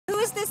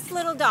is this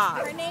little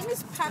dog? Her name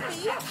is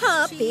Puppy.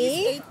 Puppy.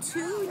 She's a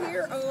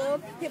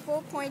 2-year-old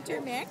Hippo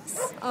Pointer mix.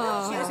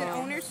 Oh. She was an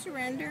owner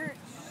surrender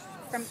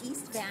from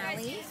East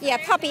Valley. Yeah,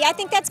 Puppy. I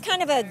think that's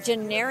kind of a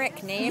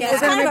generic name. Yeah.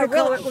 It's kind of a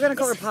real, We're gonna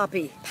call her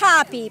Poppy.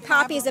 Poppy.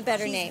 Poppy is a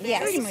better She's name.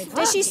 very Yes. sweet.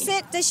 Does she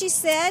sit? Does she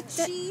sit?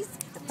 She's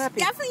Puppy.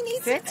 definitely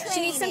needs some Sit? training.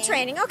 She needs some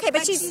training. Okay,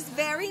 but she's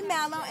very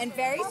mellow and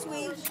very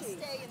sweet.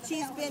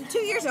 She's been 2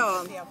 years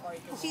old.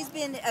 She's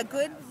been a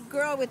good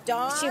girl with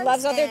dogs. she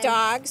loves other and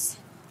dogs.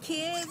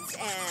 kids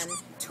and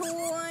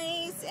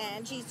toys,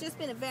 and she's just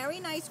been a very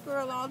nice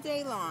girl all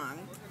day long.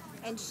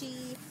 And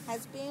she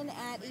has been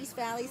at East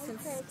Valley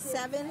since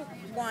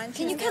 7-1.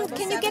 Can you come?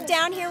 Can you get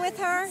down here with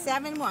her?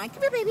 7-1.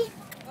 Come here, baby.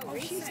 Oh,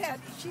 she's had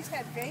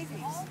babies.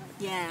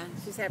 Yeah,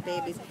 she's had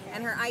babies.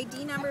 And her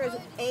ID number is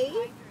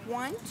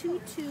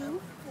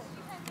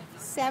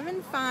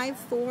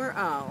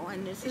A1227540.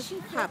 And this is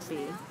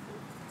Puppy.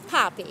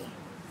 Poppy.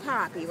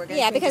 Poppy. We're gonna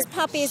Yeah, take because her.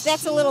 puppies,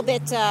 that's a little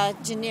bit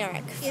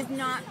generic. Is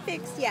not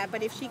fixed yet,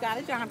 but if she got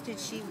adopted,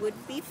 she would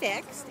be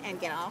fixed and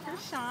get all her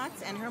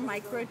shots and her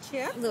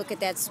microchip Look at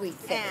that sweet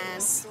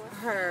and face.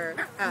 her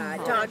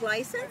dog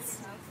license.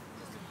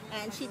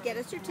 And she'd get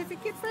a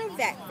certificate for a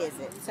vet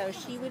visit, so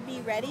she would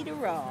be ready to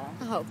roll.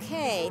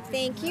 Okay,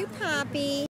 thank you, Poppy.